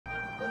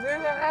Three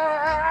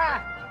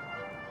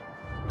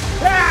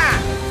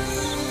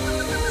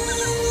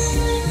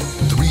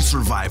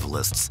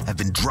survivalists have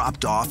been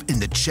dropped off in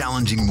the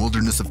challenging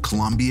wilderness of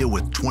Colombia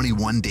with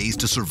 21 days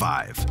to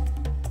survive.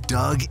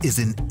 Doug is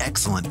in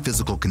excellent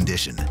physical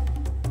condition.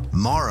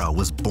 Mara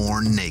was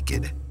born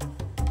naked.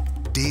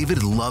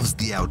 David loves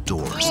the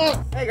outdoors.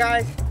 Hey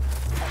guys,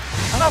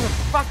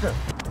 motherfucker.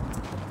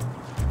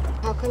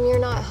 How come you're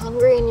not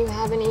hungry and you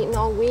haven't eaten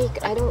all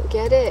week? I don't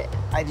get it.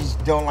 I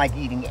just don't like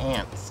eating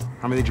ants.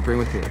 How many did you bring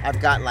with you? I've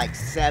got like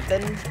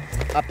 7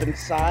 up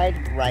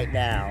inside right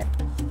now.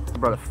 I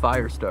brought a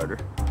fire starter.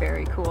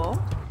 Very cool.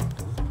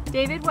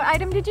 David, what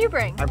item did you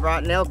bring? I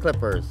brought nail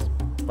clippers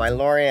by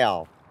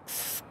L'Oreal.